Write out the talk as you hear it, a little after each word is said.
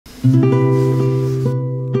Hello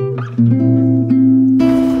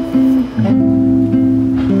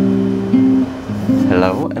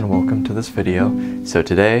and welcome to this video. So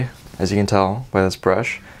today, as you can tell by this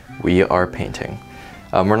brush, we are painting.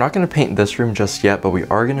 We're not going to paint this room just yet, but we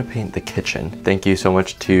are going to paint the kitchen. Thank you so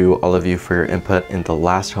much to all of you for your input in the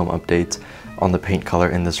last home updates on the paint color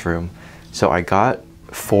in this room. So I got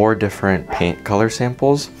 4 different paint color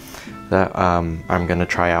samples that I'm going to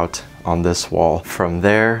try out on this wall. From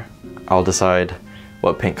there, I'll decide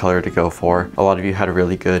what paint color to go for. A lot of you had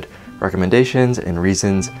really good recommendations and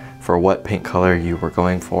reasons for what paint color you were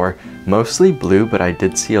going for. Mostly blue, but I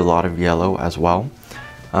did see a lot of yellow as well.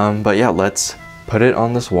 But yeah, let's put it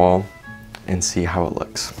on this wall and see how it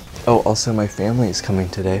looks. Oh, also my family is coming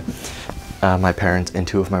today. My parents and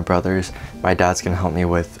 2 of my brothers. My dad's gonna help me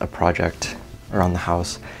with a project around the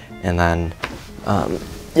house. And then,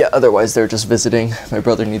 yeah, otherwise they're just visiting. My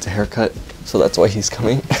brother needs a haircut, so that's why he's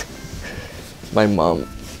coming. My mom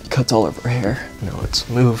cuts all of her hair. Now let's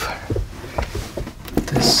move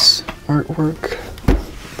this artwork.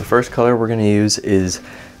 The first color we're gonna use is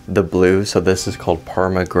the blue. So this is called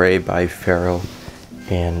Parma Gray by Farrow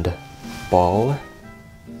and Ball.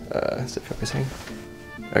 Is it focusing?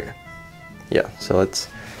 Okay. Yeah, so let's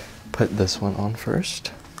put this one on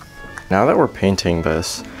first. Now that we're painting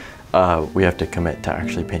this, we have to commit to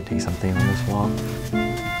actually painting something on this wall.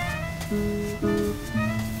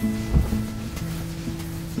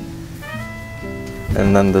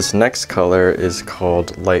 And then this next color is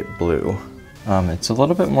called light blue. It's a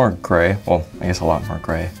little bit more gray, well, I guess a lot more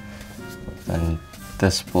gray than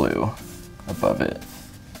this blue above it.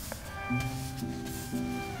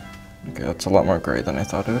 Okay, that's a lot more gray than I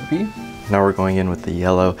thought it would be. Now we're going in with the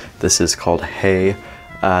yellow. This is called Hay.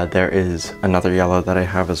 There is another yellow that I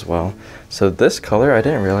have as well. So this color, I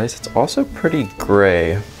didn't realize, it's also pretty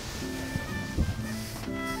gray.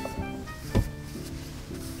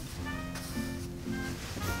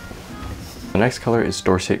 The next color is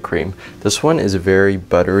Dorset Cream. This one is very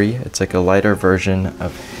buttery. It's like a lighter version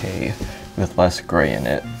of Hay with less gray in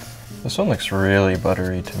it. This one looks really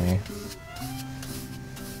buttery to me.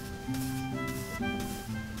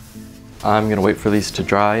 I'm gonna wait for these to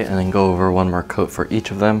dry and then go over one more coat for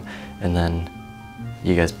each of them, and then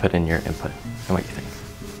you guys put in your input and what you think.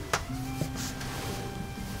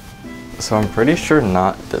 So I'm pretty sure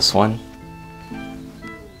not this one,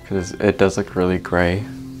 because it does look really gray.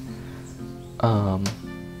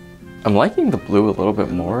 I'm liking the blue a little bit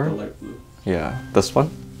more. The light blue. Yeah, this one?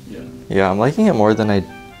 Yeah. Yeah, I'm liking it more than I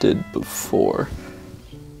did before.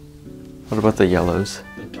 What about the yellows?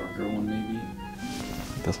 The darker one maybe?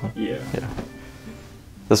 This one? Yeah. Yeah.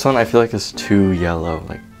 This one I feel like is too yellow,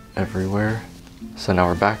 like everywhere. So now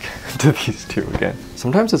we're back to these 2 again.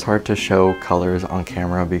 Sometimes it's hard to show colors on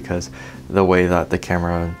camera because the way that the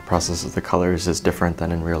camera processes the colors is different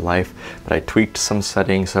than in real life. But I tweaked some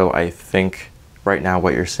settings, so I think right now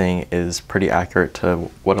what you're seeing is pretty accurate to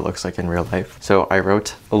what it looks like in real life. So I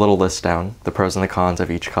wrote a little list down, the pros and the cons of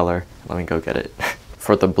each color. Let me go get it.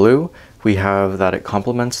 For the blue, we have that it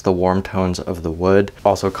complements the warm tones of the wood,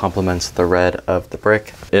 also complements the red of the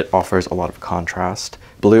brick. It offers a lot of contrast.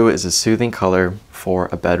 Blue is a soothing color for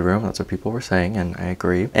a bedroom. That's what people were saying, and I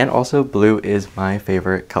agree. And also blue is my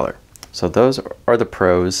favorite color. So those are the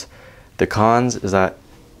pros. The cons is that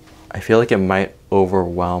I feel like it might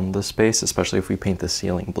overwhelm the space, especially if we paint the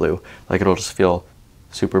ceiling blue. Like it'll just feel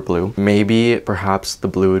super blue. Maybe perhaps the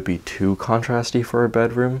blue would be too contrasty for a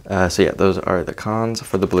bedroom. So yeah, those are the cons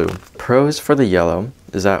for the blue. Pros for the yellow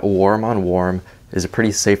is that warm on warm is a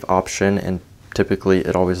pretty safe option, and typically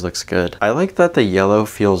it always looks good. I like that the yellow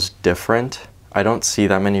feels different. I don't see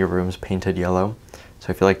that many rooms painted yellow, so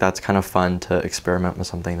I feel like that's kind of fun to experiment with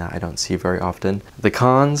something that I don't see very often. The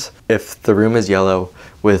cons, if the room is yellow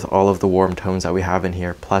with all of the warm tones that we have in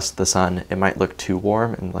here plus the sun, it might look too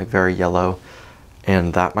warm and like very yellow,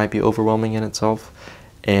 and that might be overwhelming in itself.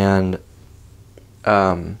 And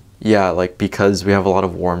yeah, like because we have a lot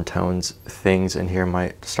of warm tones, things in here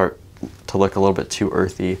might start to look a little bit too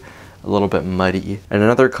earthy, a little bit muddy. And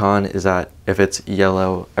another con is that if it's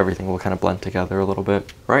yellow, everything will kind of blend together a little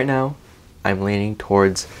bit. Right now, I'm leaning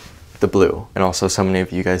towards the blue, and also so many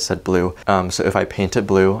of you guys said blue. So if I paint it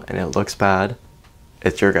blue and it looks bad,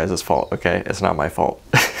 it's your guys' fault, okay? It's not my fault.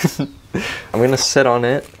 I'm gonna sit on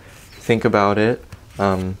it, think about it,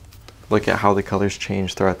 look at how the colors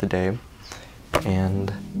change throughout the day,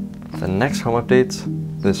 and the next home updates,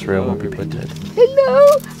 this room will be painted.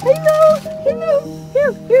 Hello, hello, hello,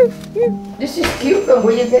 here. This is cute, but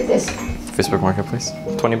where you get this? Facebook Marketplace,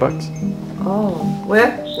 20 bucks. Oh,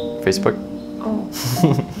 where? Facebook. Oh.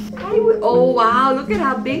 Oh wow, look at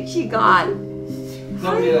how big she got.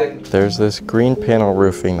 There's this green panel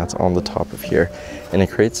roofing that's on the top of here, and it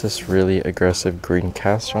creates this really aggressive green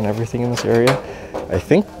cast on everything in this area. I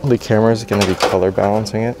think the camera is going to be color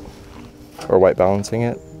balancing it, or white balancing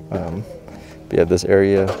it. But yeah, this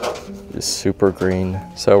area is super green.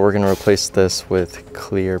 So we're going to replace this with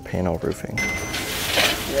clear panel roofing. Yeah,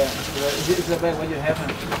 it's the best what you have.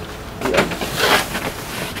 Yeah.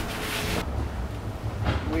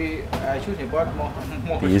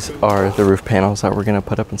 These are the roof panels that we're going to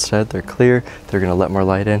put up instead. They're clear, they're going to let more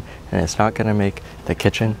light in, and it's not going to make the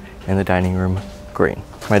kitchen and the dining room green.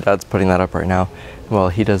 My dad's putting that up right now. While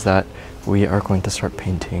he does that, we are going to start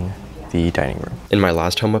painting the dining room. In my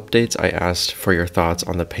last home updates, I asked for your thoughts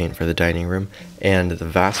on the paint for the dining room, and the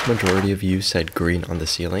vast majority of you said green on the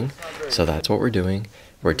ceiling. So that's what we're doing.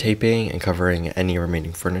 We're taping and covering any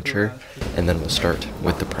remaining furniture, and then we'll start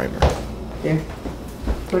with the primer. Yeah.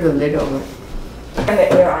 Put a lid over it. Turn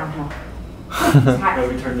the air on, huh?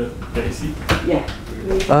 We turned the AC? Yeah.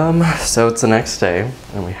 So it's the next day,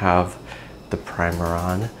 and we have the primer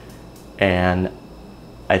on, and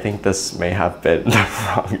I think this may have been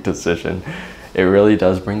the wrong decision. It really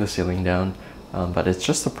does bring the ceiling down, but it's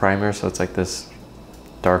just the primer, so it's like this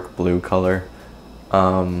dark blue color.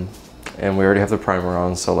 And we already have the primer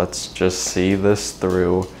on, so let's just see this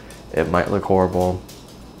through. It might look horrible,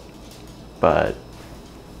 but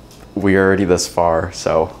we're already this far,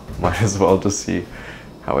 so might as well just see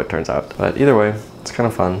how it turns out. But either way, it's kind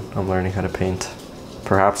of fun. I'm learning how to paint,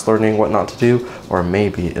 perhaps learning what not to do, or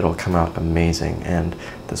maybe it'll come out amazing, and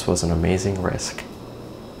this was an amazing risk.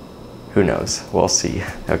 Who knows? We'll see.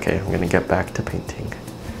 Okay, I'm gonna get back to painting.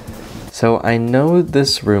 So I know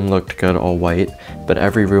this room looked good all white, but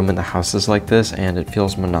every room in the house is like this and it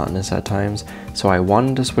feels monotonous at times. So I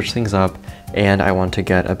wanted to switch things up, and I want to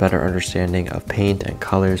get a better understanding of paint and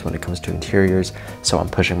colors when it comes to interiors. So I'm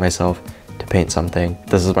pushing myself to paint something.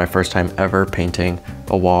 This is my first time ever painting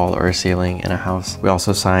a wall or a ceiling in a house. We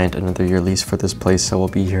also signed another year lease for this place, so we'll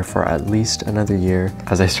be here for at least another year.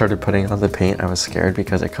 As I started putting on the paint, I was scared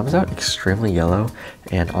because it comes out extremely yellow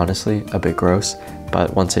and honestly a bit gross.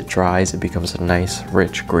 But once it dries, it becomes a nice,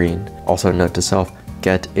 rich green. Also, note to self,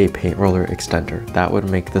 get a paint roller extender. That would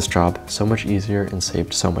make this job so much easier and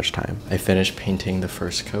saved so much time. I finished painting the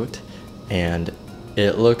first coat, and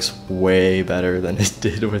it looks way better than it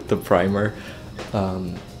did with the primer.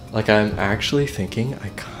 Like, I'm actually thinking I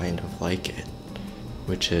kind of like it,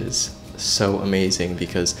 which is so amazing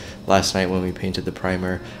because last night when we painted the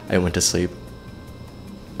primer, I went to sleep.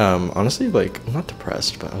 Honestly, like, not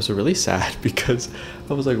depressed, but I was really sad because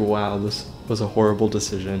I was like, wow, this was a horrible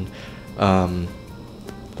decision.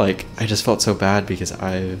 Like, I just felt so bad because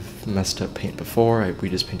I've messed up paint before. We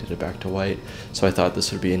just painted it back to white. So I thought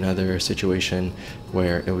this would be another situation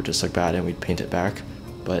where it would just look bad and we'd paint it back.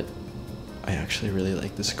 But I actually really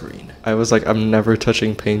like this green. I was like, I'm never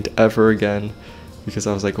touching paint ever again because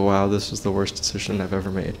I was like, wow, this was the worst decision I've ever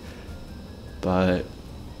made. But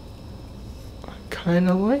I kind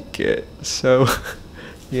of like it. So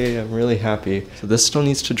yeah, I'm really happy. So this still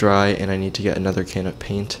needs to dry and I need to get another can of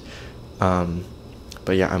paint.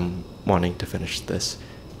 But yeah, I'm wanting to finish this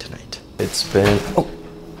tonight. It's been, oh,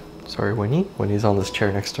 sorry, Winnie's on this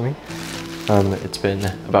chair next to me. It's been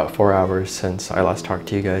about 4 hours since I last talked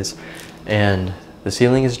to you guys, and the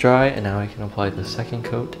ceiling is dry, and now I can apply the second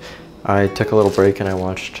coat. I took a little break and I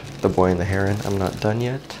watched The Boy and the Heron. I'm not done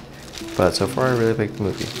yet, but so far I really like the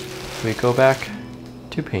movie. We go back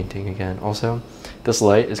to painting again. Also, this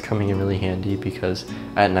light is coming in really handy because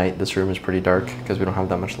at night this room is pretty dark because we don't have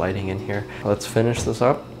that much lighting in here. Let's finish this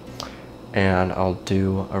up and I'll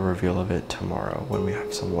do a reveal of it tomorrow when we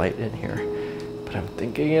have some light in here. But I'm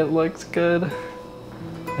thinking it looks good.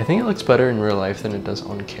 I think it looks better in real life than it does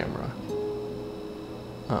on camera.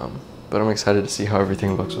 But I'm excited to see how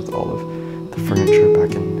everything looks with all of the furniture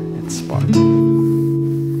back in its spot.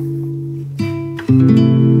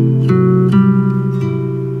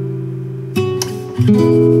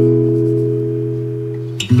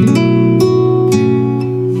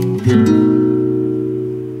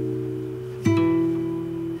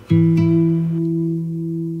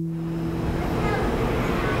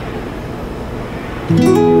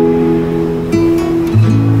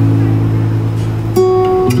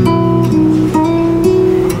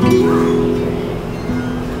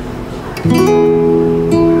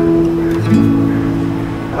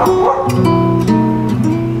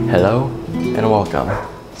 Hello and welcome.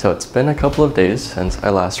 So it's been a couple of days since I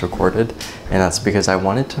last recorded, and that's because I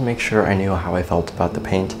wanted to make sure I knew how I felt about the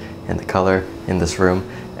paint and the color in this room,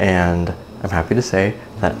 and I'm happy to say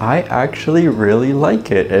that I actually really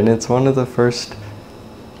like it, and it's one of the first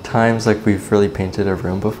times like we've really painted a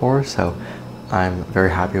room before, so I'm very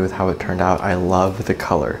happy with how it turned out. I love the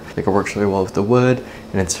color. Like, it works really well with the wood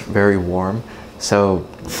and it's very warm. So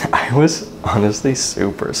I was honestly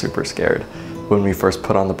super scared when we first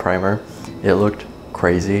put on the primer. It looked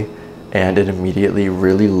crazy and it immediately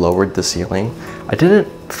really lowered the ceiling. I didn't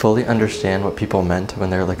fully understand what people meant when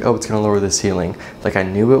they're like, oh, it's gonna lower the ceiling. Like, I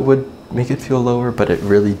knew it would make it feel lower, but it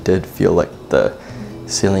really did feel like the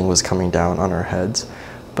ceiling was coming down on our heads.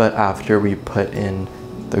 But after we put in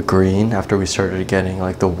the green, after we started getting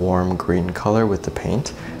like the warm green color with the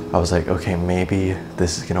paint, I was like, okay, maybe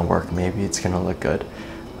this is gonna work. Maybe it's gonna look good.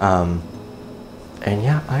 And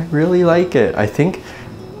yeah, I really like it.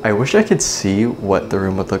 I wish I could see what the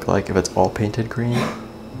room would look like if it's all painted green.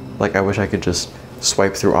 Like, I wish I could just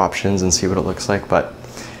swipe through options and see what it looks like, but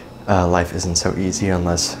life isn't so easy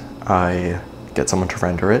unless I get someone to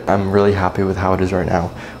render it. I'm really happy with how it is right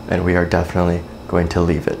now, and we are definitely going to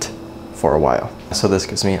leave it for a while. So this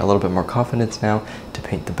gives me a little bit more confidence now to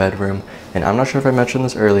paint the bedroom. And I'm not sure if I mentioned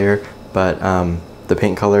this earlier, but the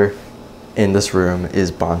paint color in this room is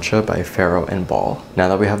Bancha by Faro and Ball. Now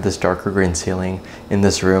that we have this darker green ceiling in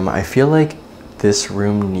this room, I feel like this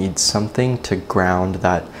room needs something to ground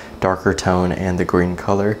that darker tone and the green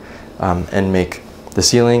color, and make the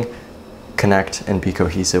ceiling connect and be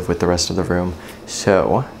cohesive with the rest of the room.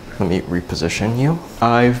 So let me reposition you.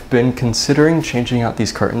 I've been considering changing out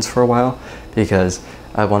these curtains for a while because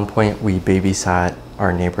at one point we babysat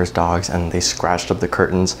our neighbor's dogs and they scratched up the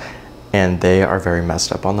curtains and they are very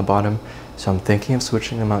messed up on the bottom. So I'm thinking of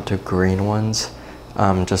switching them out to green ones,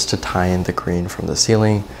 just to tie in the green from the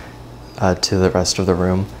ceiling to the rest of the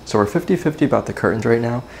room. So we're 50-50 about the curtains right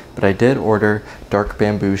now, but I did order dark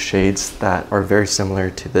bamboo shades that are very similar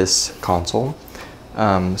to this console.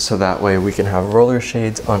 So that way we can have roller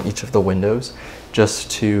shades on each of the windows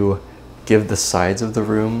just to give the sides of the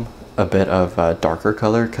room a bit of a darker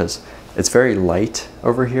color because it's very light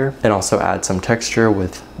over here, and also add some texture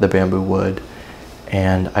with the bamboo wood.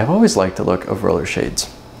 And I've always liked the look of roller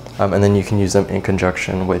shades. And then you can use them in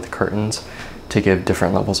conjunction with curtains to give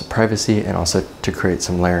different levels of privacy and also to create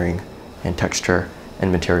some layering and texture and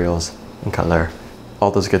materials and color. All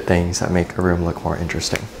those good things that make a room look more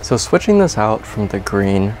interesting. So switching this out from the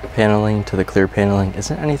green paneling to the clear paneling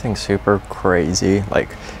isn't anything super crazy,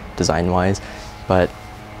 like design-wise, but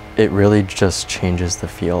it really just changes the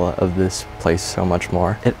feel of this place so much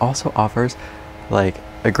more. It also offers like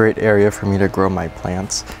a great area for me to grow my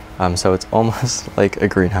plants. So it's almost like a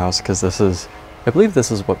greenhouse because I believe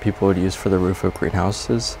this is what people would use for the roof of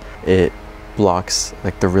greenhouses. It blocks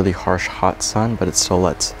like the really harsh hot sun, but it still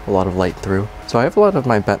lets a lot of light through. So I have a lot of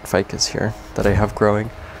my bent ficus here that I have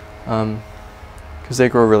growing because they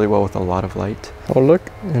grow really well with a lot of light. Oh look,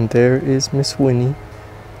 and there is Miss Winnie,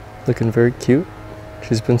 looking very cute.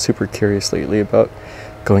 She's been super curious lately about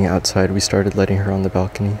going outside. We started letting her on the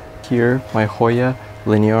balcony. Here, my Hoya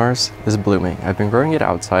linears is blooming. I've been growing it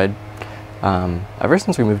outside ever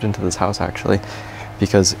since we moved into this house, actually,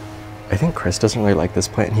 because I think Chris doesn't really like this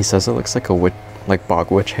plant, and he says it looks like a like bog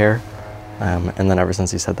witch hair. And then ever since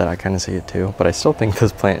he said that, I kind of see it too. But I still think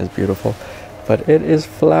this plant is beautiful. But it is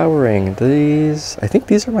flowering. I think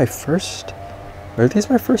these are my first. Are these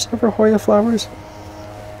my first ever Hoya flowers?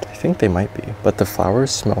 I think they might be. But the flowers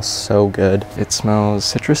smell so good. It smells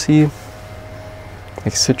citrusy,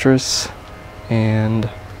 like citrus and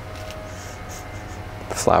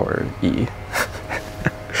flowery.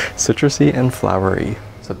 Citrusy and flowery.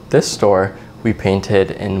 So this store we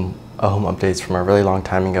painted in a home updates from a really long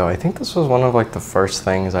time ago. I think this was one of like the first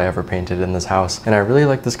things I ever painted in this house, and I really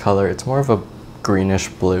like this color. It's more of a greenish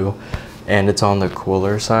blue and it's on the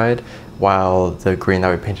cooler side, while the green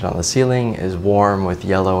that we painted on the ceiling is warm with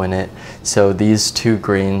yellow in it. So these two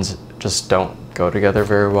greens just don't go together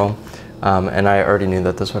very well, and I already knew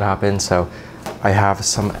that this would happen, so I have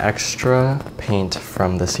some extra paint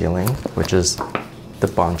from the ceiling, which is the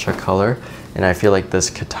Bancha color, and I feel like this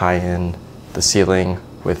could tie in the ceiling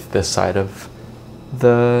with this side of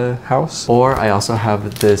the house. Or I also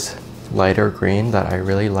have this lighter green that I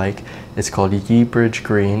really like. It's called Yee Bridge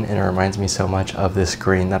Green, and it reminds me so much of this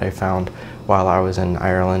green that I found while I was in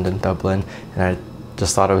Ireland and Dublin, and I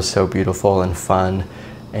just thought it was so beautiful and fun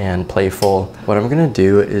and playful. What I'm gonna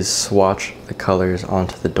do is swatch the colors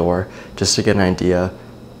onto the door just to get an idea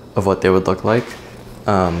of what they would look like.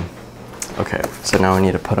 Okay, so now I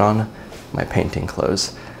need to put on my painting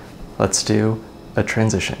clothes. Let's do a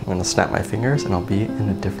transition. I'm gonna snap my fingers and I'll be in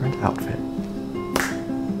a different outfit.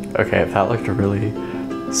 Okay, if that looked really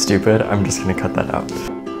stupid, I'm just gonna cut that out.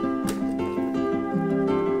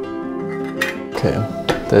 Okay,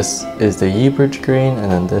 this is the Yee Bridge Green, and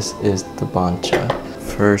then this is the Bancha.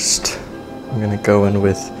 First, I'm gonna go in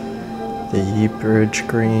with the bridge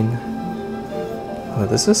green. Oh,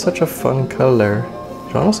 this is such a fun color.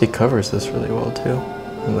 It honestly covers this really well too.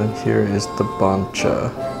 And then here is the bancha.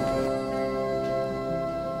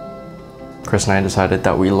 Chris and I decided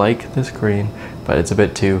that we like this green, but it's a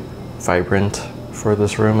bit too vibrant for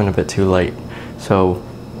this room and a bit too light. So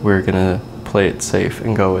we're gonna play it safe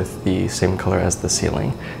and go with the same color as the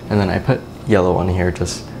ceiling. And then I put yellow on here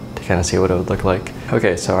just to kind of see what it would look like.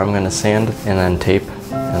 Okay, so I'm gonna sand and then tape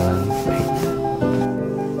and then paint.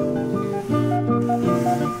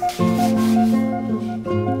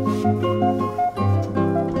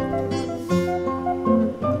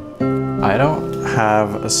 I don't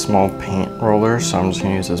have a small paint roller, so I'm just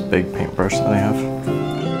gonna use this big paintbrush that I have.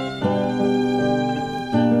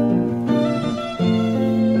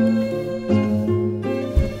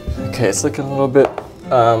 Okay, it's looking a little bit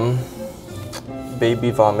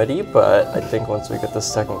baby vomity, but I think once we get the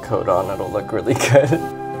second coat on, it'll look really good.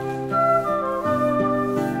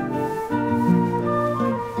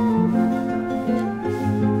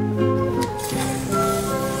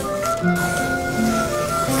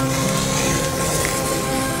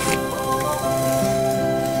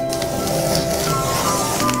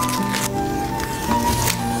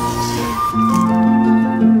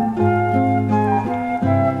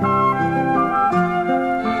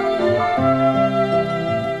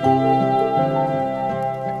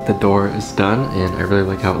 The door is done and I really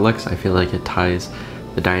like how it looks. I feel like it ties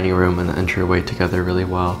the dining room and the entryway together really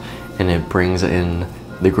well, and it brings in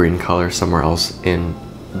the green color somewhere else in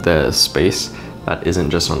the space that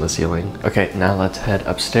isn't just on the ceiling. Okay, now let's head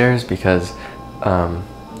upstairs because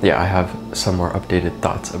yeah, I have some more updated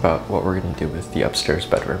thoughts about what we're gonna do with the upstairs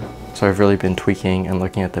bedroom. So I've really been tweaking and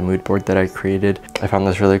looking at the mood board that I created. I found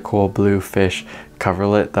this really cool blue fish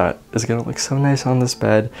coverlet that is gonna look so nice on this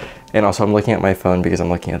bed. And also I'm looking at my phone because I'm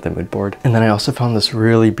looking at the mood board. And then I also found this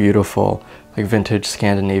really beautiful like vintage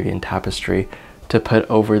Scandinavian tapestry to put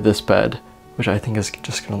over this bed, which I think is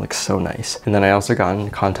just gonna look so nice. And then I also got in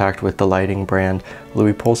contact with the lighting brand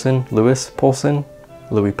Louis Poulsen.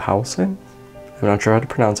 I'm not sure how to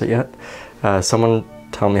pronounce it yet. Someone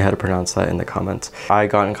tell me how to pronounce that in the comments. I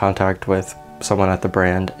got in contact with someone at the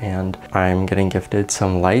brand and I'm getting gifted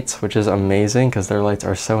some lights, which is amazing because their lights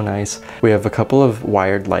are so nice. We have a couple of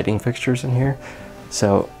wired lighting fixtures in here.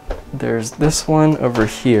 So there's this one over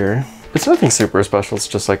here. It's nothing super special, it's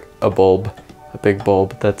just like a bulb, a big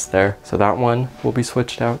bulb that's there. So that one will be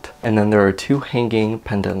switched out. And then there are two hanging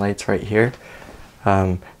pendant lights right here.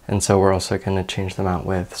 And so we're also going to change them out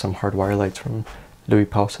with some hardwire lights from Louis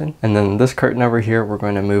Poulsen. And then this curtain over here, we're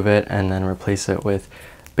going to move it and then replace it with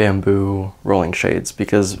bamboo rolling shades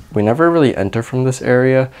because we never really enter from this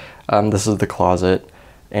area. This is the closet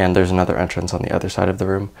and there's another entrance on the other side of the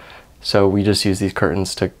room. So we just use these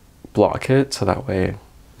curtains to block it so that way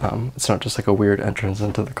it's not just like a weird entrance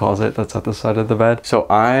into the closet that's at the side of the bed. So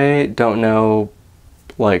I don't know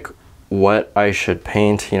like what I should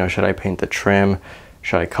paint. You know, should I paint the trim?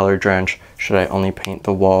 Should I color drench? Should I only paint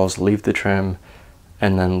the walls, leave the trim,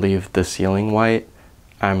 and then leave the ceiling white?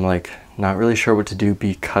 I'm like not really sure what to do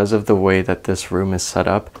because of the way that this room is set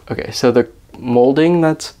up. Okay, so the molding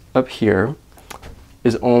that's up here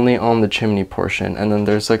is only on the chimney portion, and then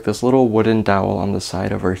there's like this little wooden dowel on the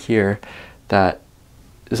side over here that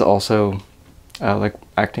is also like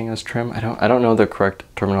acting as trim. I don't know the correct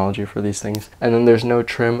terminology for these things. And then there's no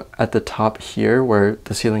trim at the top here where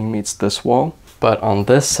the ceiling meets this wall. But on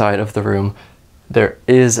this side of the room, there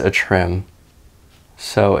is a trim.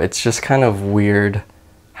 So it's just kind of weird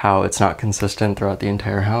how it's not consistent throughout the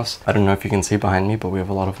entire house. I don't know if you can see behind me, but we have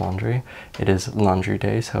a lot of laundry. It is laundry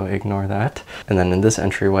day, so ignore that. And then in this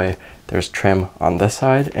entryway, there's trim on this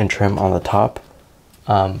side and trim on the top,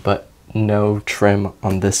 but no trim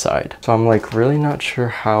on this side. So I'm like really not sure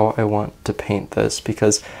how I want to paint this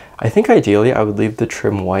because I think ideally I would leave the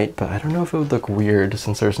trim white, but I don't know if it would look weird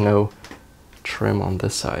since there's no trim on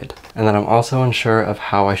this side. And then I'm also unsure of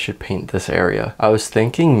how I should paint this area. I was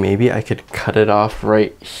thinking maybe I could cut it off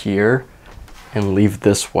right here and leave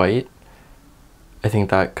this white. I think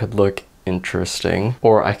that could look interesting.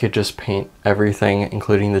 Or I could just paint everything,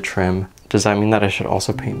 including the trim. Does that mean that I should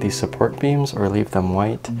also paint these support beams or leave them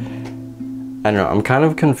white? I don't know, I'm kind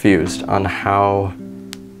of confused on how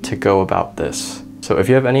to go about this. So if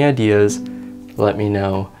you have any ideas, let me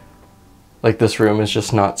know. Like this room is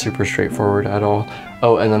just not super straightforward at all.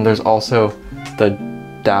 Oh, and then there's also the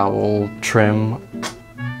dowel trim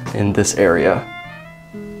in this area.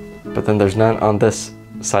 But then there's none on this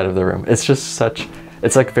side of the room. It's just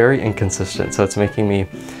it's like very inconsistent. So it's making me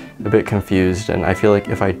a bit confused. And I feel like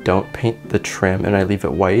if I don't paint the trim and I leave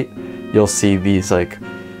it white, you'll see these like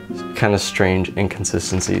kind of strange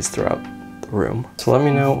inconsistencies throughout room. So let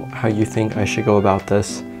me know how you think I should go about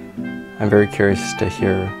this. I'm very curious to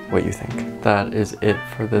hear what you think. That is it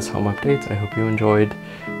for this home update. I hope you enjoyed.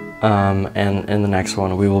 And in the next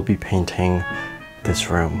one, we will be painting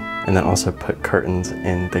this room and then also put curtains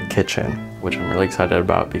in the kitchen, which I'm really excited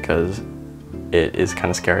about because it is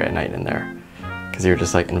kind of scary at night in there because you're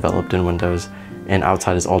just like enveloped in windows and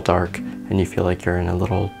outside is all dark and you feel like you're in a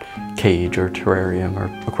little cage or terrarium or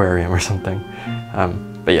aquarium or something.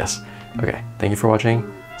 But yes, okay, thank you for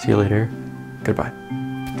watching. See you later. Goodbye.